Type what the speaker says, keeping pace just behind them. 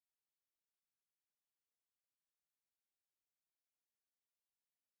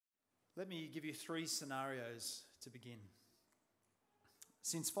Let me give you 3 scenarios to begin.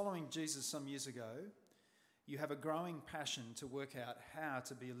 Since following Jesus some years ago, you have a growing passion to work out how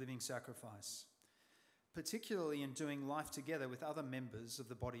to be a living sacrifice, particularly in doing life together with other members of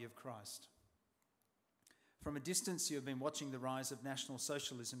the body of Christ. From a distance, you have been watching the rise of National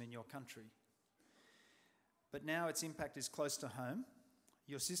Socialism in your country. But now its impact is close to home.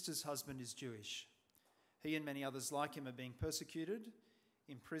 Your sister's husband is Jewish. He and many others like him are being persecuted,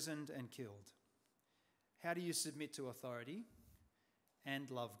 imprisoned and killed. How do you submit to authority and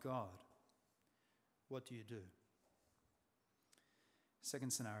love God? What do you do?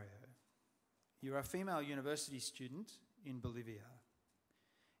 Second scenario. You're a female university student in Bolivia.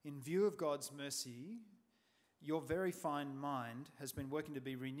 In view of God's mercy, your very fine mind has been working to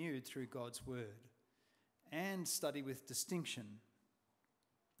be renewed through God's word and study with distinction.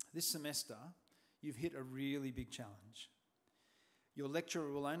 This semester, you've hit a really big challenge. Your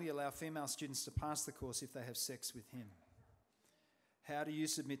lecturer will only allow female students to pass the course if they have sex with him. How do you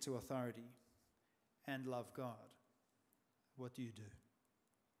submit to authority and love God? What do you do?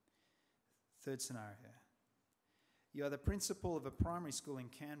 Third scenario. You are the principal of a primary school in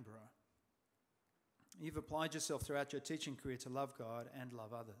Canberra. You've applied yourself throughout your teaching career to love God and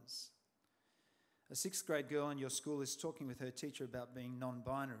love others. A 6th grade girl in your school is talking with her teacher about being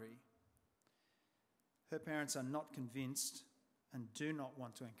non-binary. Her parents are not convinced and do not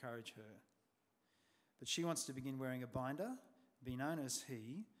want to encourage her. But she wants to begin wearing a binder, be known as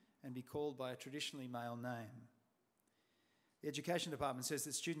he, and be called by a traditionally male name. The Education Department says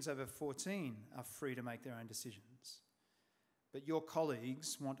that students over 14 are free to make their own decisions. But your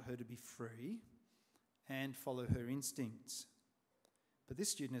colleagues want her to be free and follow her instincts. But this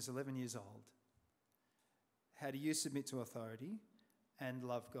student is 11 years old. How do you submit to authority and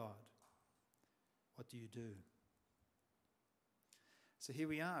love God? What do you do? So here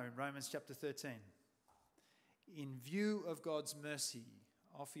we are in Romans chapter 13. In view of God's mercy,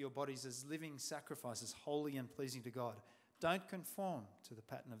 offer your bodies as living sacrifices, holy and pleasing to God. Don't conform to the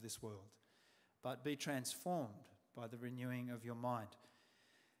pattern of this world, but be transformed by the renewing of your mind.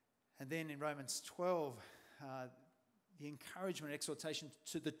 And then in Romans 12, the encouragement, exhortation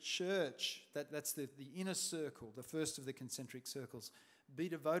to the church, that's the inner circle, the first of the concentric circles. Be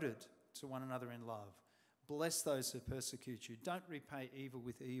devoted to one another in love. Bless those who persecute you. Don't repay evil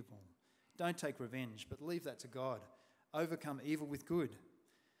with evil. Don't take revenge, but leave that to God. Overcome evil with good.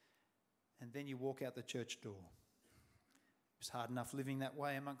 And then you walk out the church door. It was hard enough living that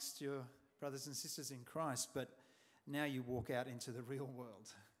way amongst your brothers and sisters in Christ, but now you walk out into the real world.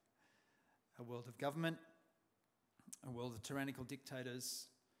 A world of government, a world of tyrannical dictators,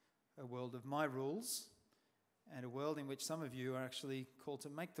 a world of my rules, and a world in which some of you are actually called to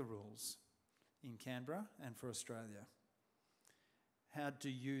make the rules in Canberra and for Australia. How do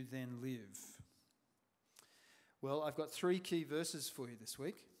you then live? Well, I've got 3 key verses for you this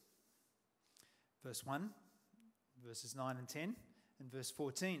week. Verse 1, verses 9 and 10, and verse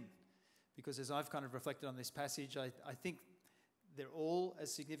 14. Because as I've kind of reflected on this passage, I think they're all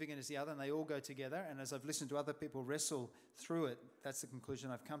as significant as the other, and they all go together. And as I've listened to other people wrestle through it, that's the conclusion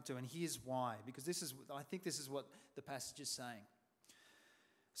I've come to. And here's why. Because I think this is what the passage is saying.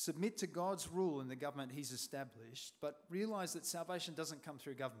 Submit to God's rule in the government he's established, but realise that salvation doesn't come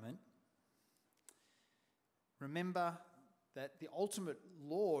through government. Remember that the ultimate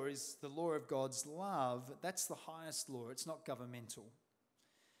law is the law of God's love. That's the highest law. It's not governmental.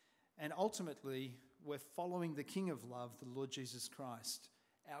 And ultimately, we're following the King of love, the Lord Jesus Christ.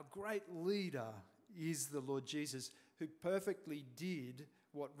 Our great leader is the Lord Jesus, who perfectly did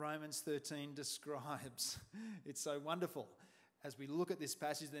what Romans 13 describes. It's so wonderful. As we look at this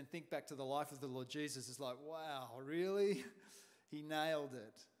passage, then think back to the life of the Lord Jesus. It's like, wow, really? He nailed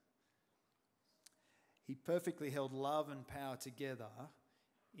it. He perfectly held love and power together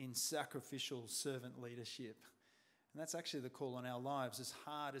in sacrificial servant leadership. And that's actually the call on our lives, as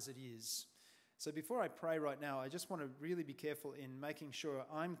hard as it is. So before I pray right now, I just want to really be careful in making sure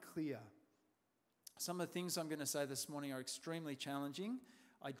I'm clear. Some of the things I'm going to say this morning are extremely challenging.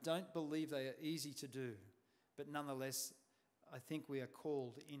 I don't believe they are easy to do. But nonetheless, I think we are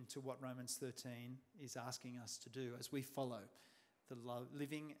called into what Romans 13 is asking us to do as we follow the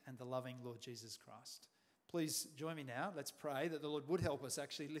living and the loving Lord Jesus Christ. Please join me now. Let's pray that the Lord would help us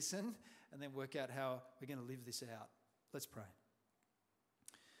actually listen and then work out how we're going to live this out. Let's pray.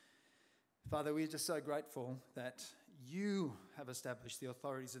 Father, we're just so grateful that you have established the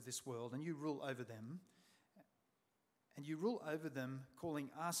authorities of this world and you rule over them. And you rule over them, calling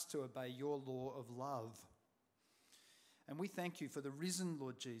us to obey your law of love. And we thank you for the risen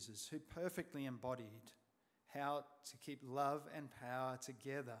Lord Jesus, who perfectly embodied how to keep love and power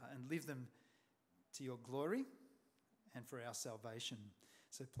together and live them to your glory and for our salvation.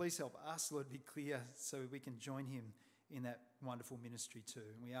 So please help us, Lord, be clear so we can join him in that wonderful ministry too.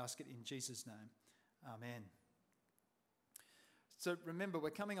 And we ask it in Jesus' name. Amen. So remember, we're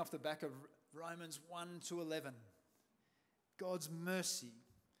coming off the back of Romans 1 to 11. God's mercy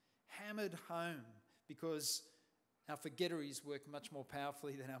hammered home because our forgetteries work much more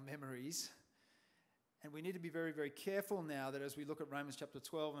powerfully than our memories. And we need to be very, very careful now that as we look at Romans chapter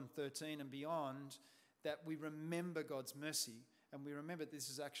 12 and 13 and beyond, that we remember God's mercy. And we remember this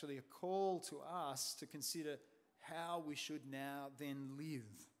is actually a call to us to consider how we should now then live.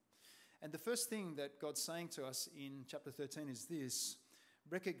 And the first thing that God's saying to us in chapter 13 is this: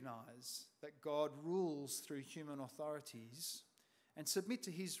 recognize that God rules through human authorities and submit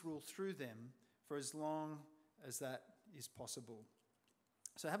to his rule through them for as long as that is possible.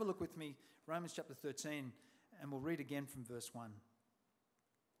 So have a look with me, Romans chapter 13, and we'll read again from verse 1.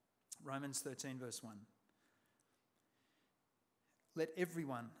 Romans 13, verse 1. Let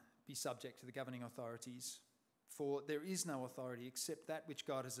everyone be subject to the governing authorities, for there is no authority except that which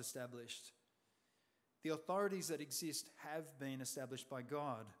God has established. The authorities that exist have been established by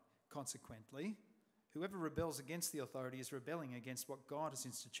God. Consequently, whoever rebels against the authority is rebelling against what God has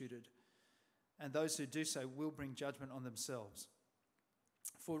instituted, and those who do so will bring judgment on themselves.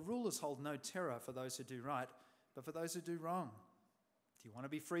 For rulers hold no terror for those who do right, but for those who do wrong. Do you want to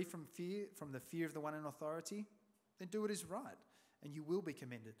be free from the fear of the one in authority? Then do what is right, and you will be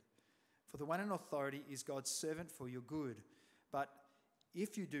commended. For the one in authority is God's servant for your good. But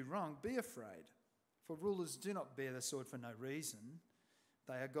if you do wrong, be afraid. For rulers do not bear the sword for no reason.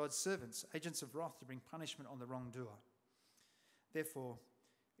 They are God's servants, agents of wrath to bring punishment on the wrongdoer. Therefore,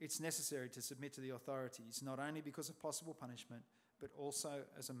 it's necessary to submit to the authorities, not only because of possible punishment, but also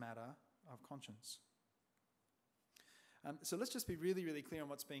as a matter of conscience. So let's just be really, really clear on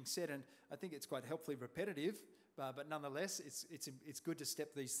what's being said. And I think it's quite helpfully repetitive, but nonetheless, it's good to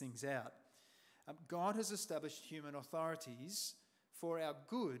step these things out. God has established human authorities for our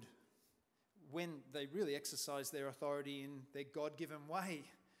good when they really exercise their authority in their God-given way.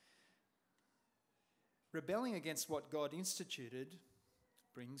 Rebelling against what God instituted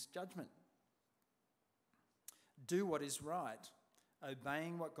brings judgment. Do what is right,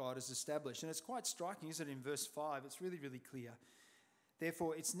 obeying what God has established. And it's quite striking, isn't it, in verse 5? It's really, really clear.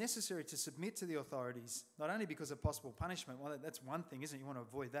 Therefore, it's necessary to submit to the authorities, not only because of possible punishment, well, that's one thing, isn't it? You want to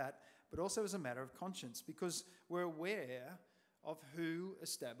avoid that, but also as a matter of conscience, because we're aware of who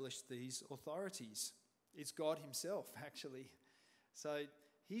established these authorities. It's God himself, actually. So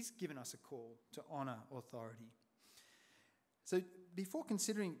he's given us a call to honour authority. So before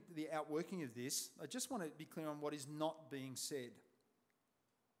considering the outworking of this, I just want to be clear on what is not being said.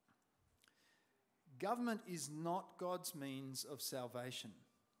 Government is not God's means of salvation.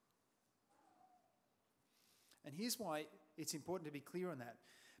 And here's why it's important to be clear on that.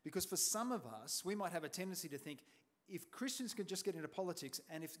 Because for some of us, we might have a tendency to think, if Christians could just get into politics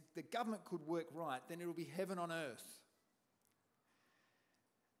and if the government could work right, then it'll be heaven on earth.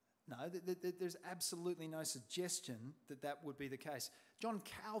 No, there's absolutely no suggestion that that would be the case. John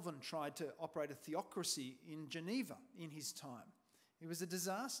Calvin tried to operate a theocracy in Geneva in his time. It was a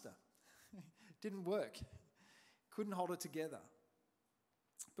disaster. It didn't work. Couldn't hold it together.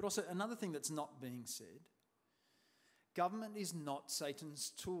 But also another thing that's not being said, government is not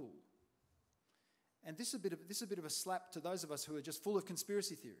Satan's tool. And this is a bit of a slap to those of us who are just full of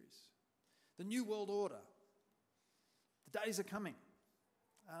conspiracy theories. The New World Order. The days are coming.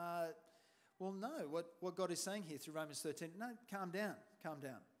 Well, no, what God is saying here through Romans 13, no, calm down.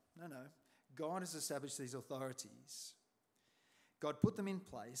 No. God has established these authorities. God put them in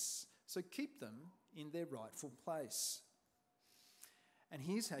place, so keep them in their rightful place. And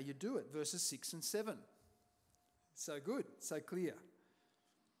here's how you do it, verses 6 and 7. So good, so clear.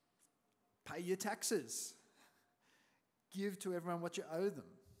 Pay your taxes. Give to everyone what you owe them.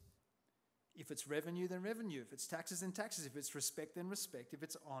 If it's revenue, then revenue. If it's taxes, then taxes. If it's respect, then respect. If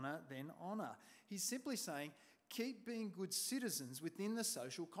it's honour, then honour. He's simply saying, keep being good citizens within the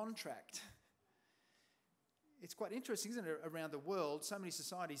social contract. It's quite interesting, isn't it? Around the world, so many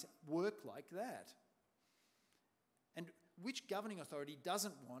societies work like that. And which governing authority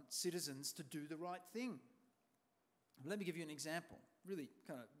doesn't want citizens to do the right thing? Let me give you an example. Really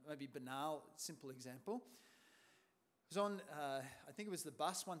kind of maybe banal, simple example. I was on, I think it was the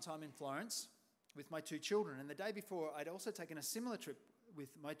bus one time in Florence with my two children. And the day before, I'd also taken a similar trip with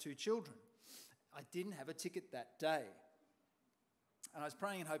my two children. I didn't have a ticket that day. And I was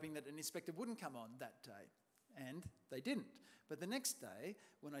praying and hoping that an inspector wouldn't come on that day. And they didn't. But the next day,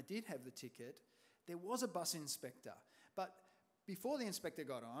 when I did have the ticket, There was a bus inspector, but before the inspector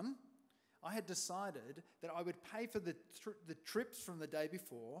got on, I had decided that I would pay for the trips from the day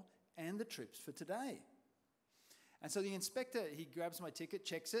before and the trips for today. And so the inspector, he grabs my ticket,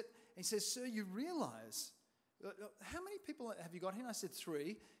 checks it, and he says, "Sir, you realise, how many people have you got here?" And I said, 3.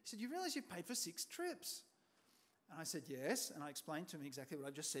 He said, "You realise you've paid for 6 trips?" And I said, "Yes." And I explained to him exactly what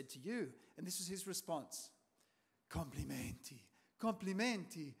I just said to you. And this was his response: "Complimenti,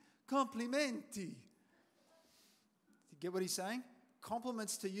 complimenti, complimenti." You get what he's saying?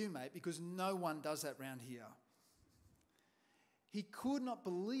 Compliments to you, mate, because no one does that round here. He could not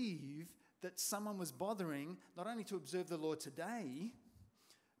believe that someone was bothering not only to observe the law today,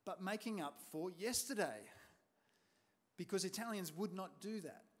 but making up for yesterday, because Italians would not do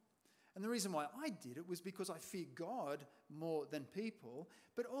that. And the reason why I did it was because I fear God more than people,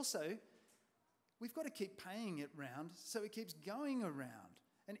 but also we've got to keep paying it round so it keeps going around.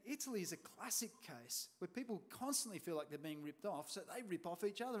 And Italy is a classic case where people constantly feel like they're being ripped off, so they rip off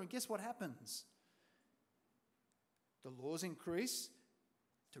each other. And guess what happens? The laws increase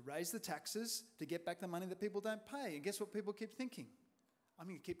to raise the taxes to get back the money that people don't pay. And guess what people keep thinking? I'm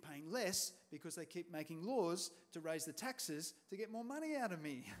going to keep paying less because they keep making laws to raise the taxes to get more money out of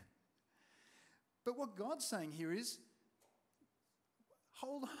me. But what God's saying here is,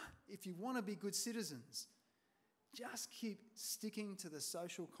 hold on, if you want to be good citizens, just keep sticking to the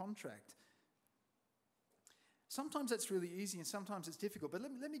social contract. Sometimes that's really easy and sometimes it's difficult, but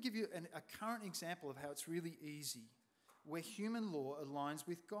let me give you a current example of how it's really easy, where human law aligns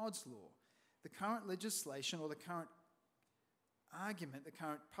with God's law. The current legislation or the current argument, the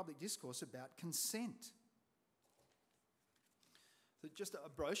current public discourse about consent. So just a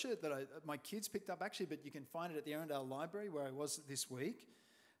brochure that my kids picked up actually, but you can find it at the Arundel Library where I was this week.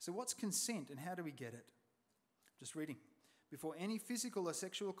 So what's consent and how do we get it? Just reading. Before any physical or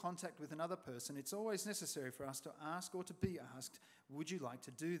sexual contact with another person, it's always necessary for us to ask or to be asked, "Would you like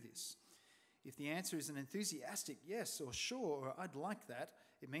to do this?" If the answer is an enthusiastic yes or sure or "I'd like that,"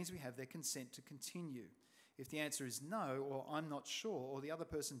 it means we have their consent to continue. If the answer is no or "I'm not sure" or the other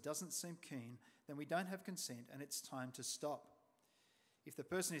person doesn't seem keen, then we don't have consent and it's time to stop. If the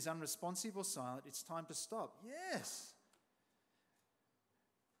person is unresponsive or silent, it's time to stop. Yes.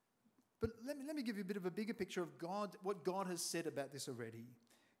 But let me give you a bit of a bigger picture of God, what God has said about this already.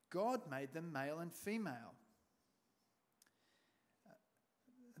 God made them male and female.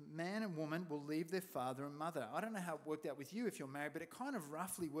 Man and woman will leave their father and mother. I don't know how it worked out with you if you're married, but it kind of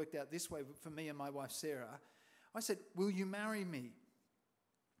roughly worked out this way for me and my wife Sarah. I said, "Will you marry me?"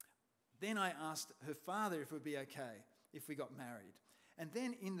 Then I asked her father if it would be okay if we got married. And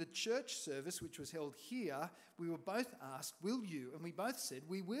then in the church service, which was held here, we were both asked, "Will you?" And we both said,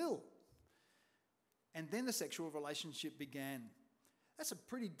 "We will." And then the sexual relationship began. That's a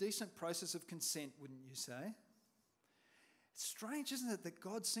pretty decent process of consent, wouldn't you say? It's strange, isn't it, that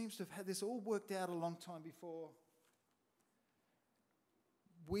God seems to have had this all worked out a long time before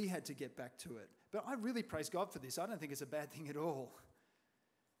we had to get back to it. But I really praise God for this. I don't think it's a bad thing at all.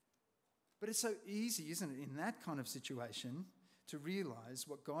 But it's so easy, isn't it, in that kind of situation to realise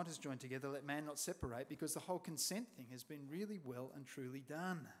what God has joined together, let man not separate, because the whole consent thing has been really well and truly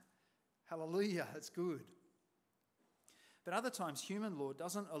done. Hallelujah, that's good. But other times human law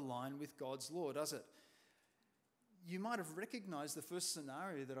doesn't align with God's law, does it? You might have recognised the first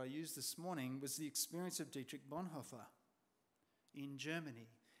scenario that I used this morning was the experience of Dietrich Bonhoeffer in Germany.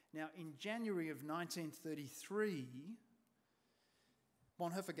 Now, in January of 1933,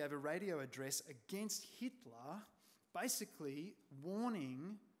 Bonhoeffer gave a radio address against Hitler, basically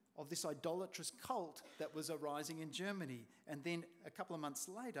warning of this idolatrous cult that was arising in Germany. And then a couple of months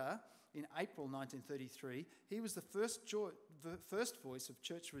later, in April 1933, he was the first voice of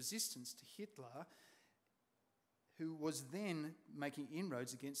church resistance to Hitler, who was then making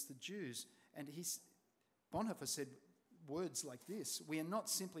inroads against the Jews. And Bonhoeffer said words like this: "We are not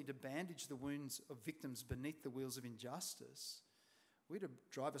simply to bandage the wounds of victims beneath the wheels of injustice. We're to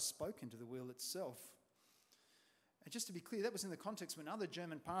drive a spoke into the wheel itself." And just to be clear, that was in the context when other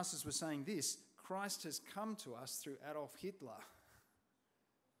German pastors were saying this: Christ has come to us through Adolf Hitler.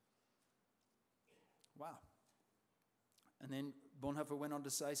 Wow. And then Bonhoeffer went on to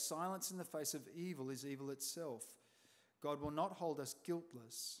say, "Silence in the face of evil is evil itself. God will not hold us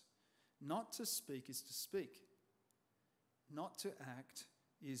guiltless. Not to speak is to speak. Not to act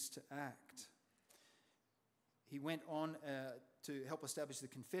is to act." He went on to help establish the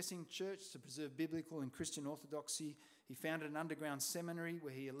Confessing Church to preserve biblical and Christian orthodoxy. He founded an underground seminary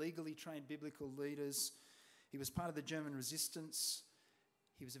where he illegally trained biblical leaders. He was part of the German resistance.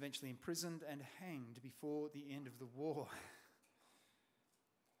 He was eventually imprisoned and hanged before the end of the war.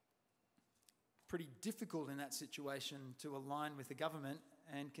 pretty difficult in that situation to align with the government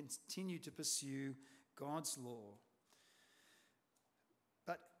and continue to pursue God's law.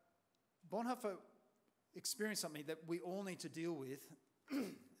 But Bonhoeffer experienced something that we all need to deal with,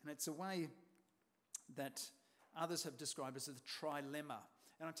 and it's a way that others have described as the trilemma.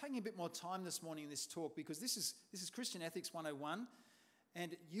 And I'm taking a bit more time this morning in this talk because this is Christian Ethics 101,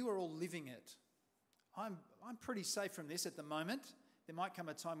 and you are all living it. I'm pretty safe from this at the moment. There might come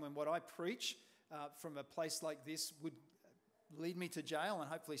a time when what I preach from a place like this would lead me to jail, and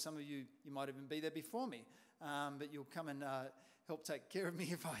hopefully some of you might even be there before me. But you'll come and help take care of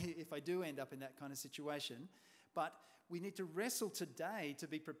me if I do end up in that kind of situation. But we need to wrestle today to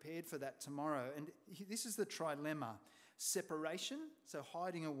be prepared for that tomorrow. And this is the trilemma. Separation, so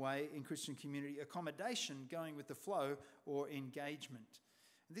hiding away in Christian community. Accommodation, going with the flow, or engagement.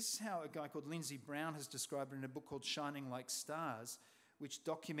 And this is how a guy called Lindsey Brown has described it in a book called Shining Like Stars, which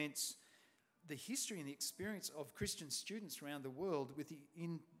documents the history and the experience of Christian students around the world with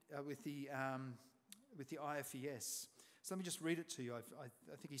the IFES. So let me just read it to you.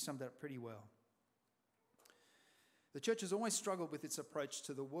 I think he summed that up pretty well. The church has always struggled with its approach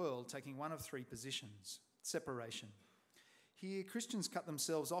to the world, taking one of three positions: separation. Here, Christians cut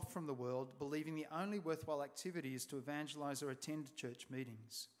themselves off from the world, believing the only worthwhile activity is to evangelize or attend church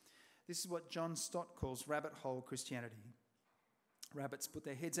meetings. This is what John Stott calls rabbit hole Christianity. Rabbits put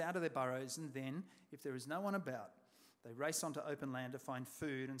their heads out of their burrows, and then, if there is no one about, they race onto open land to find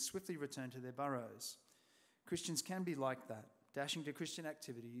food and swiftly return to their burrows. Christians can be like that, dashing to Christian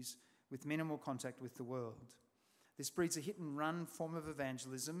activities with minimal contact with the world. This breeds a hit-and-run form of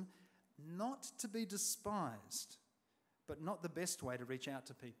evangelism, not to be despised, but not the best way to reach out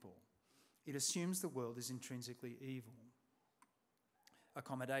to people. It assumes the world is intrinsically evil.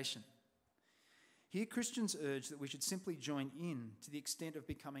 Accommodation. Here, Christians urge that we should simply join in to the extent of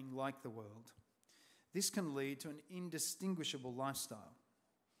becoming like the world. This can lead to an indistinguishable lifestyle.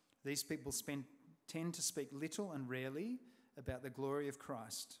 These people tend to speak little and rarely about the glory of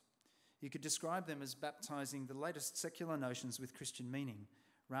Christ. You could describe them as baptizing the latest secular notions with Christian meaning,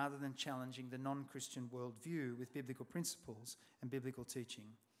 rather than challenging the non-Christian worldview with biblical principles and biblical teaching.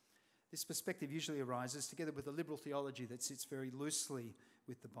 This perspective usually arises together with a liberal theology that sits very loosely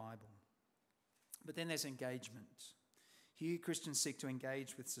with the Bible. But then there's engagement. Here, Christians seek to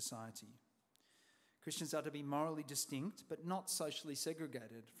engage with society. Christians are to be morally distinct, but not socially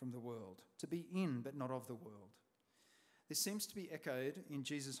segregated from the world, to be in, but not of the world. This seems to be echoed in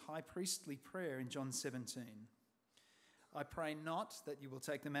Jesus' high priestly prayer in John 17. I pray not that you will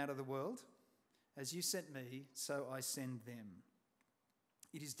take them out of the world. As you sent me, so I send them.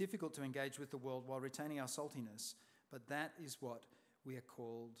 It is difficult to engage with the world while retaining our saltiness, but that is what we are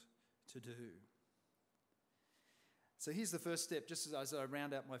called to do. So here's the first step, just as I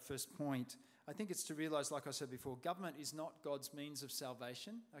round out my first point. I think it's to realise, like I said before, government is not God's means of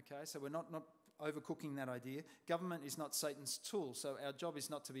salvation, okay? So we're not overcooking that idea. Government is not Satan's tool, so our job is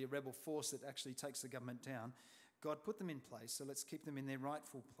not to be a rebel force that actually takes the government down. God put them in place, so let's keep them in their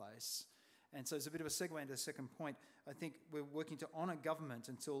rightful place. And so it's a bit of a segue into the second point. I think we're working to honour government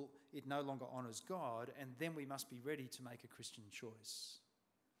until it no longer honours God, and then we must be ready to make a Christian choice.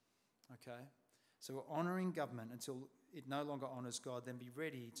 Okay? So we're honouring government until it no longer honours God, then be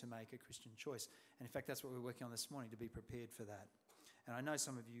ready to make a Christian choice. And in fact, that's what we're working on this morning, to be prepared for that. And I know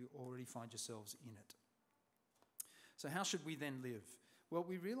some of you already find yourselves in it. So how should we then live? Well,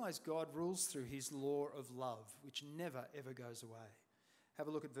 we realise God rules through his law of love, which never, ever goes away. Have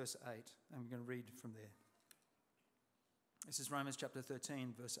a look at verse 8, and we're going to read from there. This is Romans chapter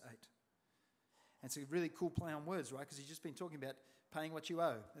 13, verse 8. And it's a really cool play on words, right? Because he's just been talking about paying what you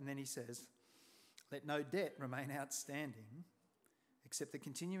owe. And then he says, let no debt remain outstanding except the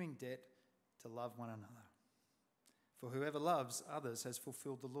continuing debt to love one another. For whoever loves others has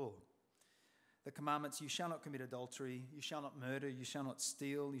fulfilled the law. The commandments, you shall not commit adultery, you shall not murder, you shall not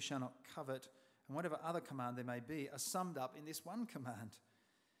steal, you shall not covet, and whatever other command there may be, are summed up in this one command.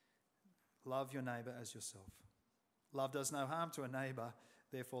 Love your neighbour as yourself. Love does no harm to a neighbour,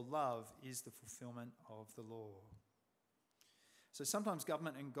 therefore love is the fulfilment of the law. So sometimes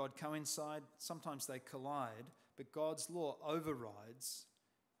government and God coincide, sometimes they collide, but God's law overrides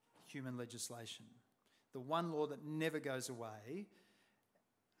human legislation. The one law that never goes away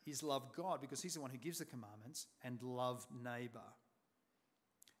is love God, because he's the one who gives the commandments, and love neighbour.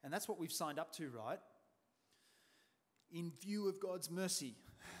 And that's what we've signed up to, right? In view of God's mercy.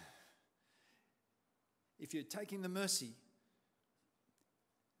 If you're taking the mercy,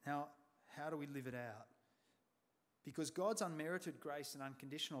 now how do we live it out? Because God's unmerited grace and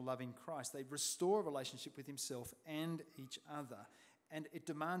unconditional love in Christ, they restore a relationship with himself and each other. And it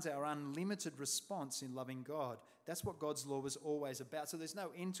demands our unlimited response in loving God. That's what God's law was always about. So there's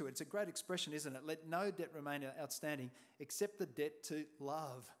no end to it. It's a great expression, isn't it? Let no debt remain outstanding except the debt to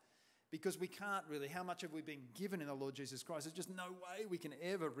love. Because we can't really. How much have we been given in the Lord Jesus Christ? There's just no way we can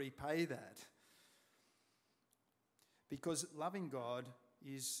ever repay that. Because loving God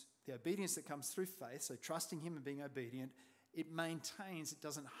is the obedience that comes through faith, so trusting him and being obedient. It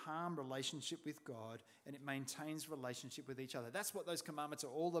doesn't harm relationship with God, and it maintains relationship with each other. That's what those commandments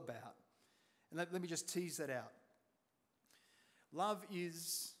are all about. And let me just tease that out. Love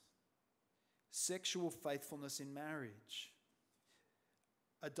is sexual faithfulness in marriage.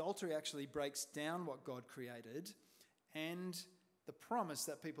 Adultery actually breaks down what God created and the promise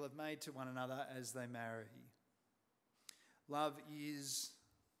that people have made to one another as they marry. Love is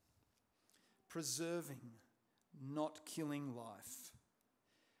preserving, not killing life.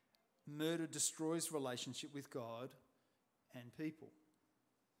 Murder destroys relationship with God and people.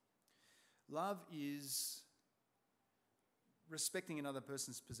 Love is respecting another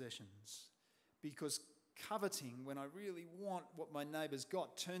person's possessions, because coveting, when I really want what my neighbour's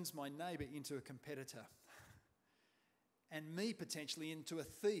got, turns my neighbour into a competitor and me potentially into a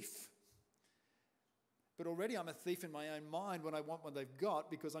thief. But already I'm a thief in my own mind when I want what they've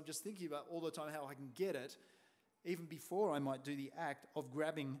got, because I'm just thinking about all the time how I can get it, even before I might do the act of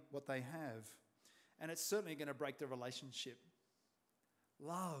grabbing what they have. And it's certainly going to break the relationship.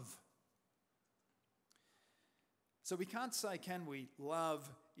 Love. So we can't say, can we, love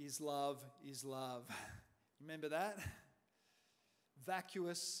is love is love. Remember that?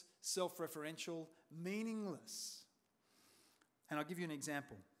 Vacuous, self-referential, meaningless. And I'll give you an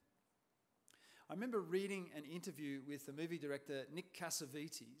example. I remember reading an interview with the movie director Nick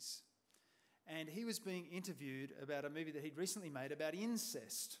Cassavetes, and he was being interviewed about a movie that he'd recently made about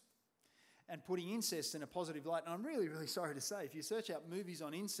incest and putting incest in a positive light. And I'm really, really sorry to say, if you search out movies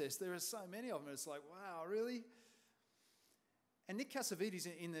on incest, there are so many of them. It's like, wow, really? And Nick Cassavetes,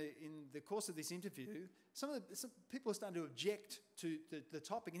 in the course of this interview, some people are starting to object to the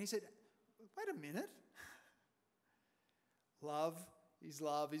topic, and he said, wait a minute. Love is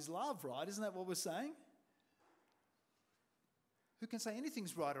love, right? Isn't that what we're saying? Who can say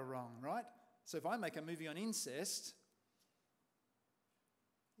anything's right or wrong, right? So if I make a movie on incest,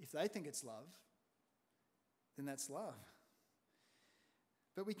 if they think it's love, then that's love.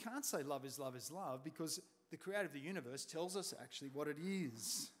 But we can't say love is love, because the creator of the universe tells us actually what it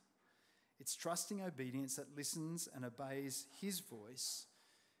is. It's trusting obedience that listens and obeys his voice,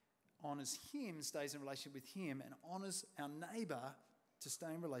 honours him, stays in relationship with him, and honours our neighbour to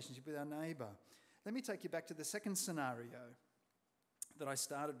stay in relationship with our neighbour. Let me take you back to the second scenario that I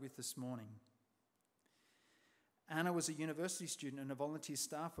started with this morning. Anna was a university student and a volunteer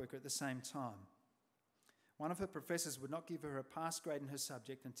staff worker at the same time. One of her professors would not give her a pass grade in her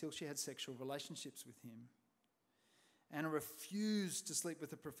subject until she had sexual relationships with him. Anna refused to sleep with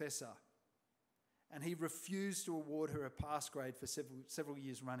the professor, and he refused to award her a pass grade for several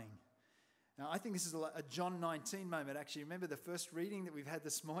years running. Now, I think this is a John 19 moment, actually. Remember the first reading that we've had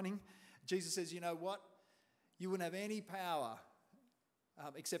this morning? Jesus says, you know what? You wouldn't have any power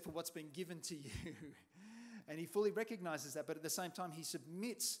except for what's been given to you. And he fully recognises that, but at the same time, he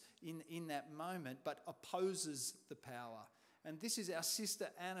submits in that moment, but opposes the power. And this is our sister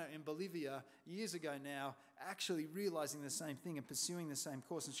Anna in Bolivia years ago now, actually realising the same thing and pursuing the same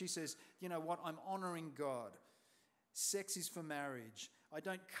course. And she says, you know what? I'm honouring God. Sex is for marriage. I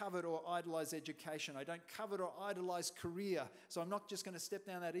don't covet or idolise education. I don't covet or idolise career. So I'm not just going to step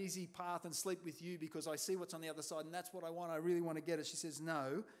down that easy path and sleep with you because I see what's on the other side and that's what I want. I really want to get it. She says,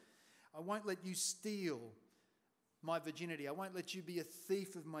 no, I won't let you steal my virginity. I won't let you be a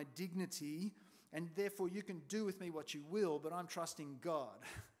thief of my dignity, and therefore you can do with me what you will, but I'm trusting God.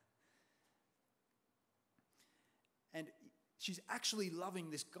 And she's actually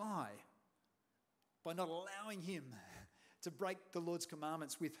loving this guy by not allowing him to break the Lord's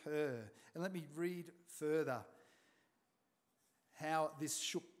commandments with her. And let me read further how this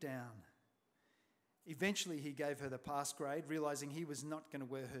shook down. Eventually he gave her the pass grade, realising he was not going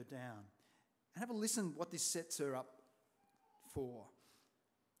to wear her down. And have a listen what this sets her up for.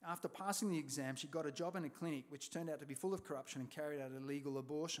 After passing the exam, she got a job in a clinic which turned out to be full of corruption and carried out illegal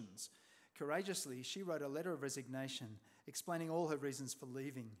abortions. Courageously, she wrote a letter of resignation explaining all her reasons for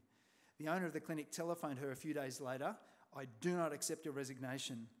leaving. The owner of the clinic telephoned her a few days later. I do not accept your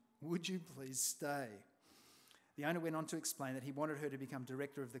resignation. Would you please stay? The owner went on to explain that he wanted her to become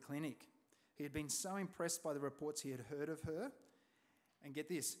director of the clinic. He had been so impressed by the reports he had heard of her, and get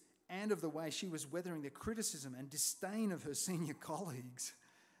this, and of the way she was weathering the criticism and disdain of her senior colleagues,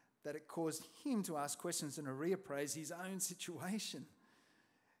 that it caused him to ask questions and to reappraise his own situation.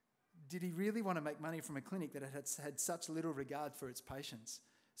 did he really want to make money from a clinic that had such little regard for its patients?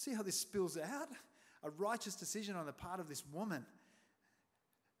 See how this spills out? A righteous decision on the part of this woman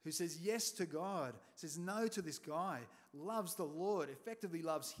who says yes to God, says no to this guy, loves the Lord, effectively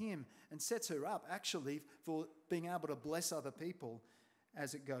loves him, and sets her up actually for being able to bless other people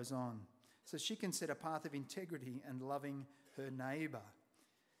as it goes on. So she can set a path of integrity and loving her neighbour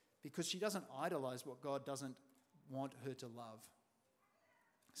because she doesn't idolise what God doesn't want her to love.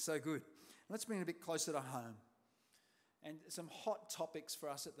 So good. Let's bring it a bit closer to home. And some hot topics for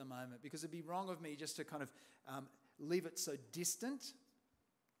us at the moment, because it'd be wrong of me just to kind of leave it so distant.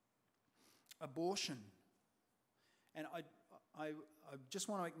 Abortion. And I just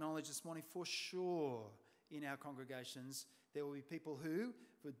want to acknowledge this morning, for sure, in our congregations, there will be people who,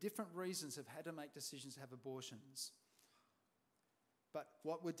 for different reasons, have had to make decisions to have abortions. But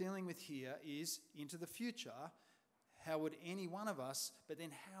what we're dealing with here is, into the future, how would any one of us, but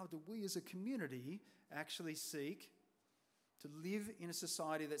then how do we as a community actually seek to live in a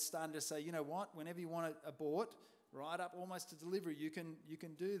society that's starting to say, you know what, whenever you want to abort, right up almost to delivery, you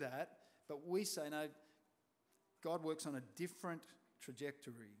can do that. But we say, no, God works on a different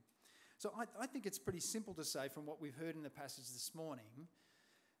trajectory. So I think it's pretty simple to say from what we've heard in the passage this morning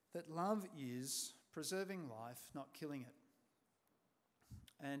that love is preserving life, not killing it.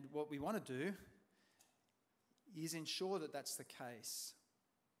 And what we want to do is ensure that that's the case.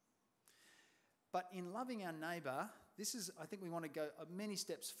 But in loving our neighbour, I think we want to go many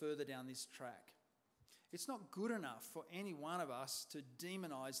steps further down this track. It's not good enough for any one of us to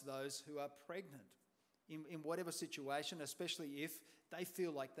demonise those who are pregnant in whatever situation, especially if they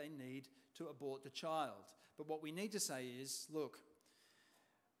feel like they need to abort the child. But what we need to say is, look,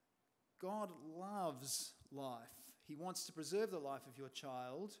 God loves life. He wants to preserve the life of your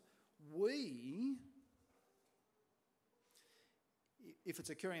child. If it's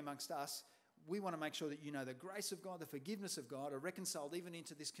occurring amongst us, we want to make sure that you know the grace of God, the forgiveness of God are reconciled even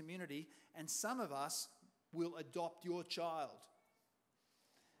into this community, and some of us will adopt your child.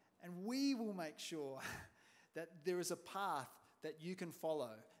 And we will make sure that there is a path that you can follow,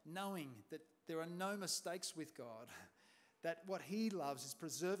 knowing that there are no mistakes with God, that what he loves is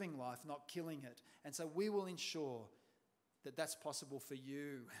preserving life, not killing it. And so we will ensure that that's possible for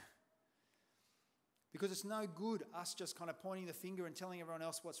you. Because it's no good us just kind of pointing the finger and telling everyone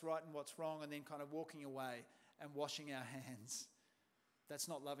else what's right and what's wrong and then kind of walking away and washing our hands. That's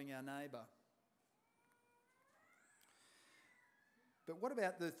not loving our neighbour. But what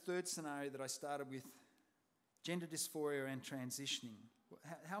about the third scenario that I started with, gender dysphoria and transitioning?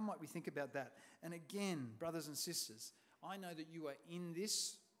 How might we think about that? And again, brothers and sisters, I know that you are in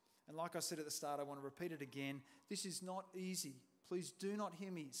this, and like I said at the start, I want to repeat it again. This is not easy. Please do not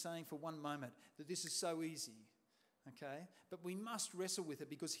hear me saying for one moment that this is so easy, okay? But we must wrestle with it,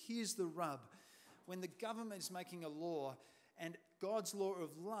 because here's the rub. When the government is making a law and God's law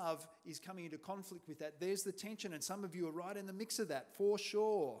of love is coming into conflict with that, there's the tension, and some of you are right in the mix of that, for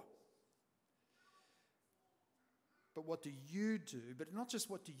sure. But what do you do? But not just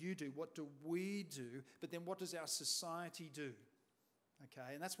what do you do, what do we do? But then what does our society do?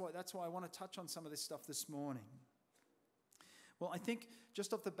 Okay, and that's why I want to touch on some of this stuff this morning. Well, I think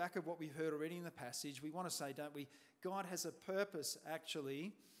just off the back of what we heard already in the passage, we want to say, don't we, God has a purpose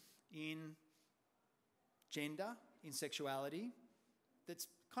actually in gender, in sexuality, that's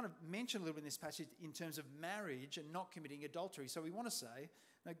kind of mentioned a little bit in this passage in terms of marriage and not committing adultery. So we want to say,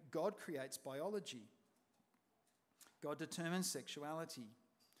 no, God creates biology. God determines sexuality.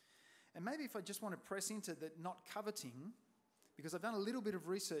 And maybe if I just want to press into the not coveting, because I've done a little bit of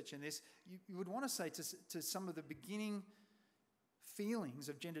research in this, you would want to say to some of the beginning feelings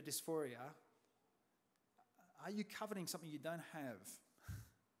of gender dysphoria, are you coveting something you don't have?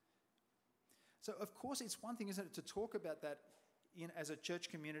 So, of course, it's one thing, isn't it, to talk about that as a church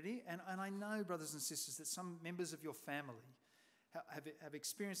community. And I know, brothers and sisters, that some members of your family have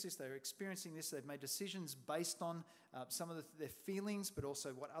experienced this. They're experiencing this. They've made decisions based on some of their feelings, but also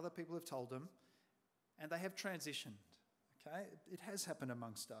what other people have told them. And they have transitioned. Okay? It has happened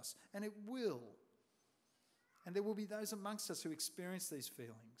amongst us. And it will. And there will be those amongst us who experience these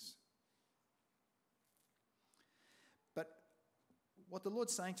feelings. But what the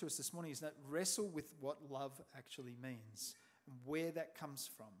Lord's saying to us this morning is that wrestle with what love actually means and where that comes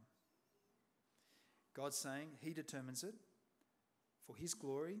from. God's saying he determines it for his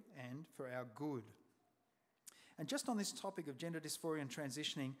glory and for our good. And just on this topic of gender dysphoria and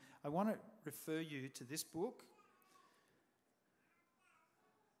transitioning, I want to refer you to this book,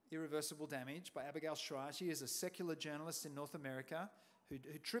 Irreversible Damage by Abigail Shrier. She is a secular journalist in North America who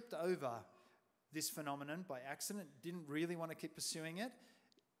tripped over this phenomenon by accident, didn't really want to keep pursuing it,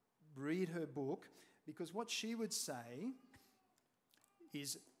 read her book, because what she would say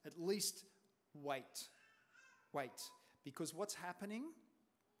is at least wait. Because what's happening,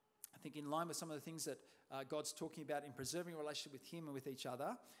 I think in line with some of the things that God's talking about in preserving a relationship with him and with each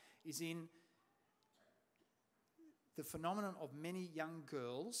other, is in the phenomenon of many young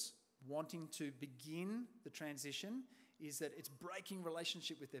girls wanting to begin the transition, is that it's breaking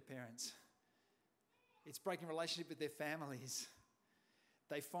relationship with their parents. It's breaking relationship with their families.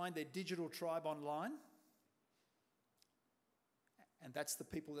 They find their digital tribe online, and that's the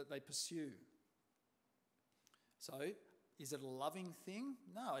people that they pursue. So, is it a loving thing?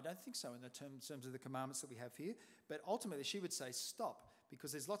 No, I don't think so in the terms of the commandments that we have here. But ultimately, she would say stop,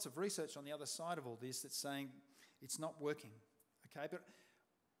 because there's lots of research on the other side of all this that's saying it's not working. Okay, but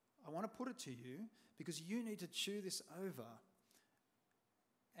I want to put it to you because you need to chew this over.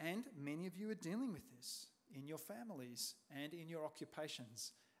 And many of you are dealing with this in your families and in your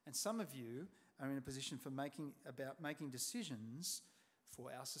occupations. And some of you are in a position for making decisions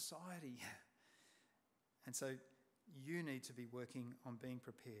for our society. And so you need to be working on being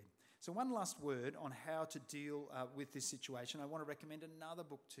prepared. So one last word on how to deal with this situation. I want to recommend another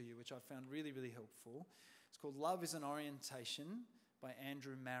book to you, which I found really, really helpful. It's called Love is an Orientation by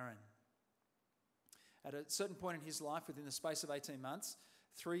Andrew Marin. At a certain point in his life, within the space of 18 months,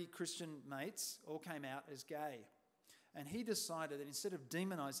 3 Christian mates all came out as gay. And he decided that instead of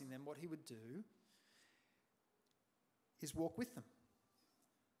demonising them, what he would do is walk with them.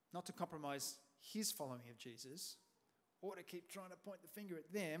 Not to compromise his following of Jesus, or to keep trying to point the finger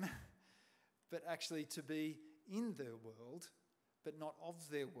at them, but actually to be in their world, but not of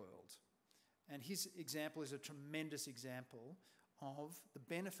their world. And his example is a tremendous example of the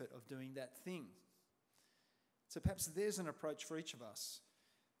benefit of doing that thing. So perhaps there's an approach for each of us.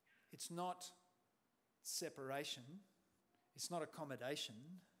 It's not separation, it's not accommodation,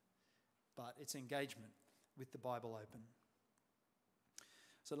 but it's engagement with the Bible open.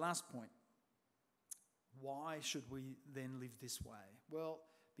 So last point. Why should we then live this way? Well,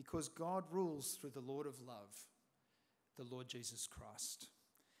 because God rules through the Lord of love, the Lord Jesus Christ.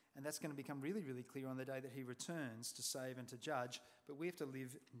 And that's going to become really, really clear on the day that he returns to save and to judge. But we have to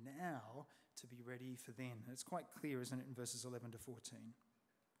live now to be ready for then. And it's quite clear, isn't it, in verses 11 to 14.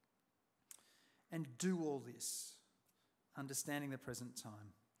 And do all this, understanding the present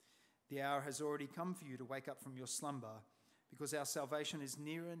time. The hour has already come for you to wake up from your slumber, because our salvation is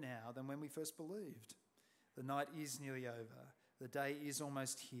nearer now than when we first believed. The night is nearly over. The day is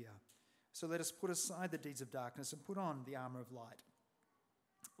almost here. So let us put aside the deeds of darkness and put on the armour of light.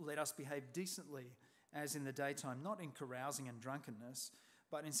 Let us behave decently as in the daytime, not in carousing and drunkenness,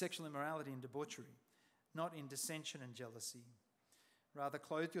 but in sexual immorality and debauchery, not in dissension and jealousy. Rather,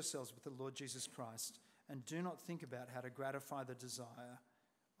 clothe yourselves with the Lord Jesus Christ, and do not think about how to gratify the desire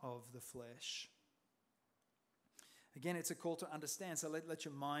of the flesh. Again, it's a call to understand. So let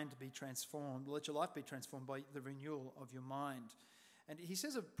your mind be transformed. Let your life be transformed by the renewal of your mind. And he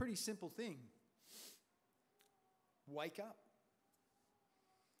says a pretty simple thing. Wake up.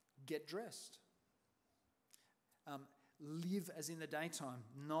 Get dressed. Live as in the daytime,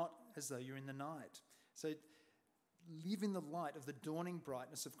 not as though you're in the night. So live in the light of the dawning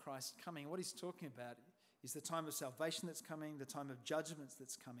brightness of Christ coming. What he's talking about is the time of salvation that's coming, the time of judgments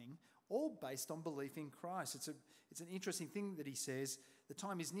that's coming, all based on belief in Christ. It's an interesting thing that he says, the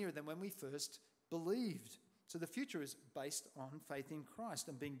time is nearer than when we first believed. So the future is based on faith in Christ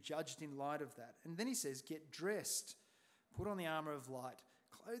and being judged in light of that. And then he says, get dressed, put on the armour of light,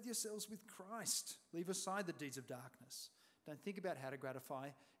 clothe yourselves with Christ, leave aside the deeds of darkness. Don't think about how to gratify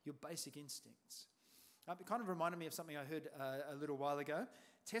your basic instincts. It kind of reminded me of something I heard a little while ago.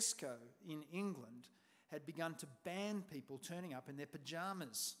 Tesco in England had begun to ban people turning up in their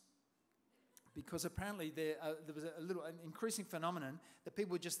pyjamas, because apparently there was an increasing phenomenon that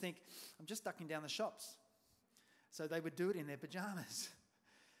people would just think, I'm just ducking down the shops. So they would do it in their pyjamas.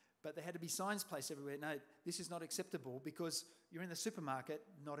 But there had to be signs placed everywhere. No, this is not acceptable because you're in the supermarket,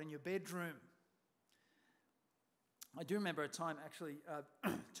 not in your bedroom. I do remember a time actually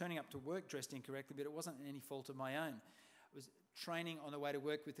turning up to work dressed incorrectly, but it wasn't any fault of my own. I was training on the way to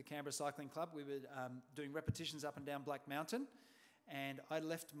work with the Canberra Cycling Club. We were doing repetitions up and down Black Mountain, and I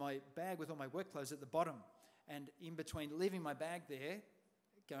left my bag with all my work clothes at the bottom. And in between leaving my bag there,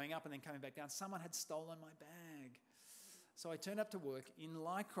 going up and then coming back down, someone had stolen my bag. So I turned up to work in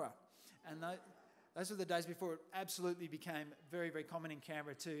Lycra. And those were the days before it absolutely became very, very common in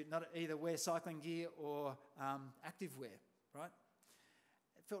Canberra to not either wear cycling gear or active wear, right?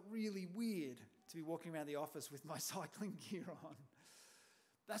 It felt really weird to be walking around the office with my cycling gear on.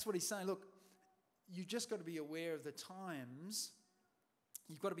 That's what he's saying. Look, you just got to be aware of the times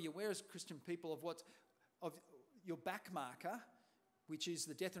You've got to be aware as Christian people of your back marker, which is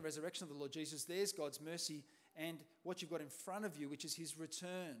the death and resurrection of the Lord Jesus. There's God's mercy, and what you've got in front of you, which is his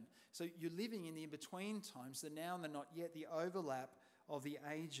return. So you're living in the in-between times, the now and the not yet, the overlap of the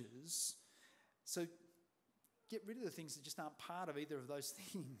ages. So get rid of the things that just aren't part of either of those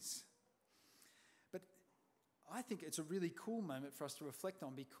things. But I think it's a really cool moment for us to reflect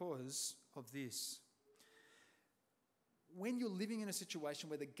on because of this. When you're living in a situation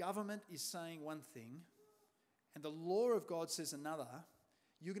where the government is saying one thing and the law of God says another,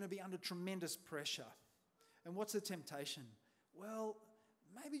 you're going to be under tremendous pressure. And what's the temptation? Well,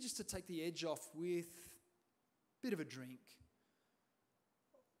 maybe just to take the edge off with a bit of a drink.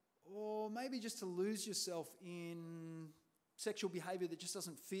 Or maybe just to lose yourself in sexual behaviour that just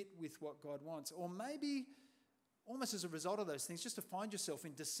doesn't fit with what God wants. Or maybe, almost as a result of those things, just to find yourself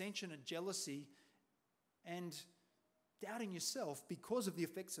in dissension and jealousy and doubting yourself because of the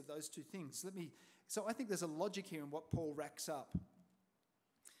effects of those two things. So I think there's a logic here in what Paul racks up.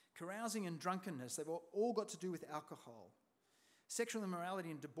 Carousing and drunkenness, they've all got to do with alcohol. Sexual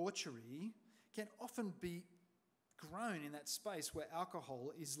immorality and debauchery can often be grown in that space where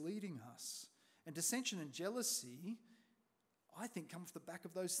alcohol is leading us. And dissension and jealousy, I think, come off the back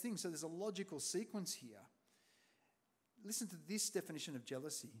of those things. So there's a logical sequence here. Listen to this definition of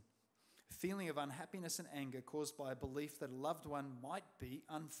jealousy. Feeling of unhappiness and anger caused by a belief that a loved one might be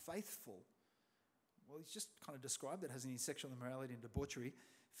unfaithful. Well, he's just kind of described it, hasn't he? Sexual immorality and debauchery.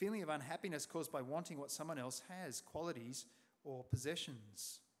 Feeling of unhappiness caused by wanting what someone else has, qualities or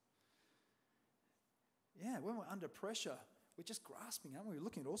possessions. Yeah, when we're under pressure, we're just grasping, aren't we? We're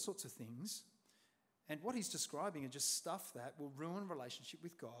looking at all sorts of things. And what he's describing are just stuff that will ruin relationship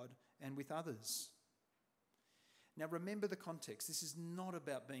with God and with others. Now remember the context. This is not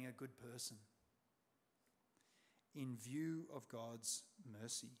about being a good person. In view of God's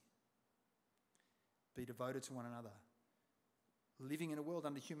mercy, be devoted to one another. Living in a world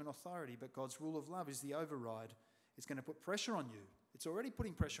under human authority, but God's rule of love is the override. It's going to put pressure on you. It's already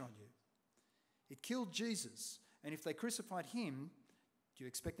putting pressure on you. It killed Jesus, and if they crucified him, do you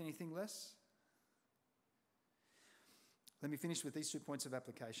expect anything less? Let me finish with these 2 points of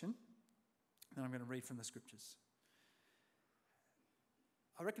application, and I'm going to read from the scriptures.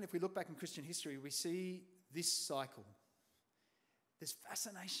 I reckon if we look back in Christian history, we see this cycle. There's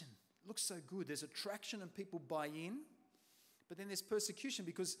fascination. It looks so good. There's attraction and people buy in, but then there's persecution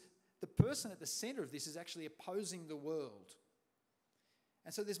because the person at the centre of this is actually opposing the world.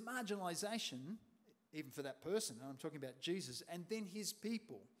 And so there's marginalisation, even for that person, and I'm talking about Jesus, and then his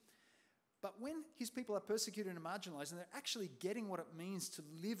people. But when his people are persecuted and marginalised and they're actually getting what it means to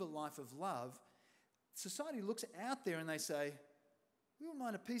live a life of love, society looks out there and they say, we wouldn't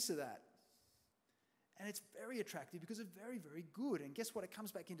mind a piece of that. And it's very attractive because it's very, very good. And guess what? It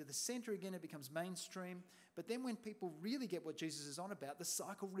comes back into the centre again. It becomes mainstream. But then when people really get what Jesus is on about, the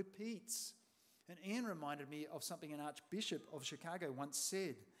cycle repeats. And Ian reminded me of something an Archbishop of Chicago once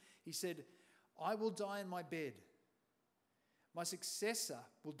said. He said, I will die in my bed. My successor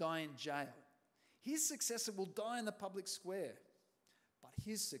will die in jail. His successor will die in the public square. But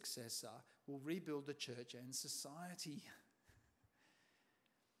his successor will rebuild the church and society.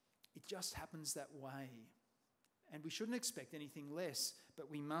 It just happens that way. And we shouldn't expect anything less,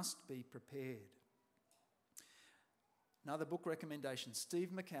 but we must be prepared. Another book recommendation,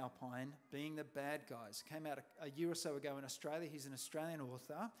 Steve McAlpine, Being the Bad Guys, came out a year or so ago in Australia. He's an Australian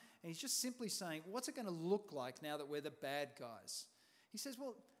author, and he's just simply saying, what's it going to look like now that we're the bad guys? He says,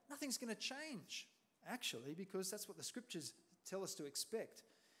 well, nothing's going to change, actually, because that's what the scriptures tell us to expect.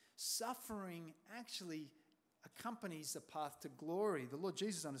 Suffering actually accompanies the path to glory. The Lord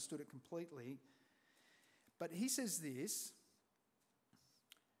Jesus understood it completely. But he says this,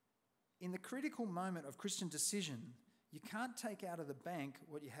 in the critical moment of Christian decision, you can't take out of the bank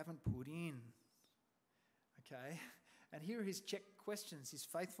what you haven't put in. Okay? And here are his check questions, his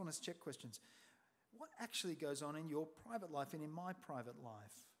faithfulness check questions. What actually goes on in your private life and in my private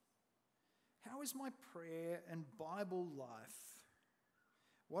life? How is my prayer and Bible life?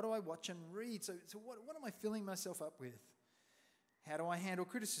 What do I watch and read? So what am I filling myself up with? How do I handle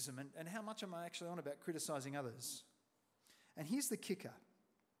criticism? And how much am I actually on about criticising others? And here's the kicker.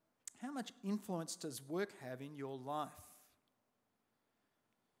 How much influence does work have in your life?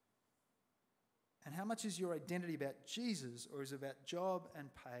 And how much is your identity about Jesus, or is it about job and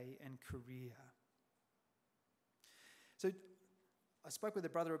pay and career? So I spoke with a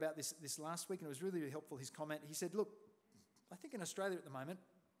brother about this last week, and it was really, really helpful, his comment. He said, look, I think in Australia at the moment,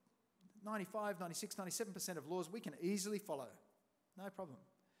 95, 96, 97% of laws we can easily follow. No problem.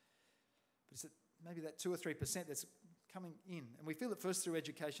 But it's maybe that 2 or 3% that's coming in. And we feel it first through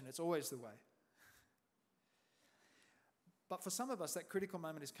education. It's always the way. But for some of us, that critical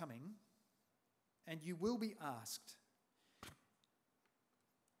moment is coming, and you will be asked,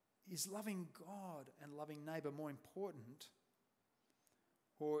 is loving God and loving neighbour more important,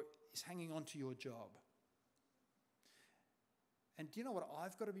 or is hanging on to your job? And do you know what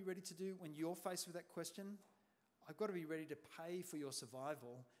I've got to be ready to do when you're faced with that question? I've got to be ready to pay for your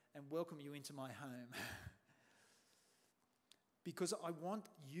survival and welcome you into my home. Because I want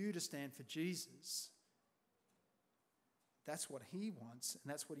you to stand for Jesus. That's what he wants,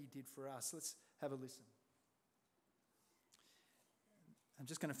 and that's what he did for us. Let's have a listen. I'm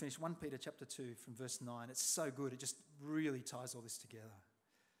just going to finish 1 Peter chapter 2 from verse 9. It's so good. It just really ties all this together.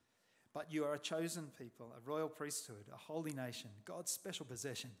 But you are a chosen people, a royal priesthood, a holy nation, God's special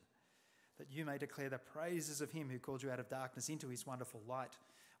possession, that you may declare the praises of him who called you out of darkness into his wonderful light.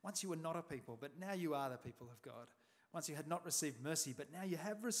 Once you were not a people, but now you are the people of God. Once you had not received mercy, but now you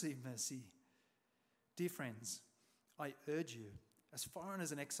have received mercy. Dear friends, I urge you, as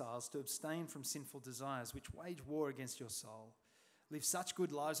foreigners and exiles, to abstain from sinful desires which wage war against your soul. Live such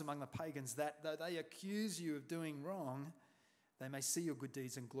good lives among the pagans that, though they accuse you of doing wrong, they may see your good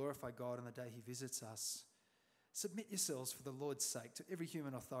deeds and glorify God on the day he visits us. Submit yourselves for the Lord's sake to every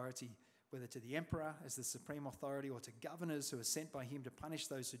human authority, whether to the emperor as the supreme authority or to governors who are sent by him to punish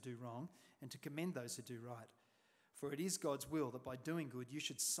those who do wrong and to commend those who do right. For it is God's will that by doing good you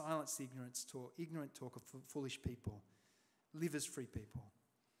should silence the ignorant talk of foolish people. Live as free people,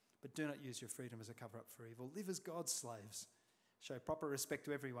 but do not use your freedom as a cover-up for evil. Live as God's slaves. Show proper respect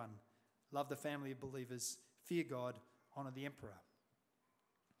to everyone. Love the family of believers. Fear God. Honour the emperor.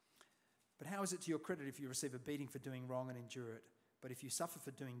 But how is it to your credit if you receive a beating for doing wrong and endure it? But if you suffer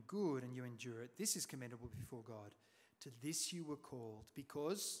for doing good and you endure it, this is commendable before God. To this you were called,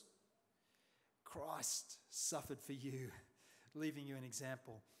 because Christ suffered for you, leaving you an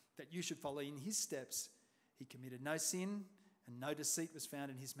example, that you should follow in his steps. He committed no sin, and no deceit was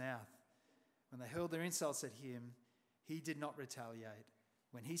found in his mouth. When they hurled their insults at him, he did not retaliate.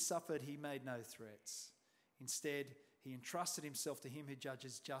 When he suffered, he made no threats. Instead, he entrusted himself to him who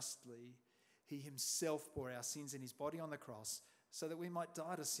judges justly. He himself bore our sins in his body on the cross, so that we might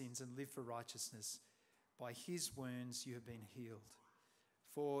die to sins and live for righteousness. By his wounds you have been healed.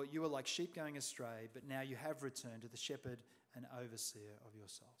 For you were like sheep going astray, but now you have returned to the shepherd and overseer of your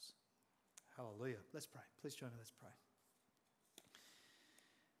souls. Hallelujah. Let's pray. Please join me. Let's pray.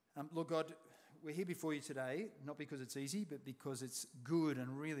 Lord God, we're here before you today, not because it's easy, but because it's good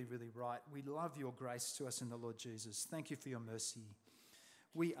and really, really right. We love your grace to us in the Lord Jesus. Thank you for your mercy.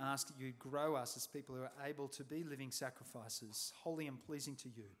 We ask that you grow us as people who are able to be living sacrifices, holy and pleasing to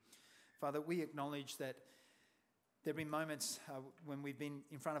you. Father, we acknowledge that there have been moments when we've been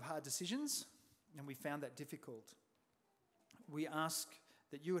in front of hard decisions and we found that difficult. We ask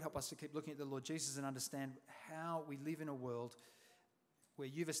that you would help us to keep looking at the Lord Jesus and understand how we live in a world where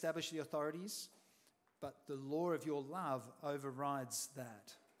you've established the authorities, but the law of your love overrides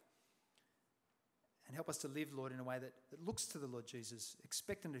that. And help us to live, Lord, in a way that looks to the Lord Jesus,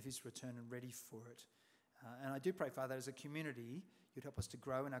 expectant of his return and ready for it. And I do pray, Father, as a community, you'd help us to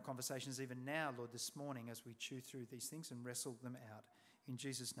grow in our conversations even now, Lord, this morning as we chew through these things and wrestle them out. In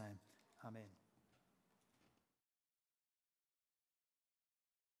Jesus' name, amen.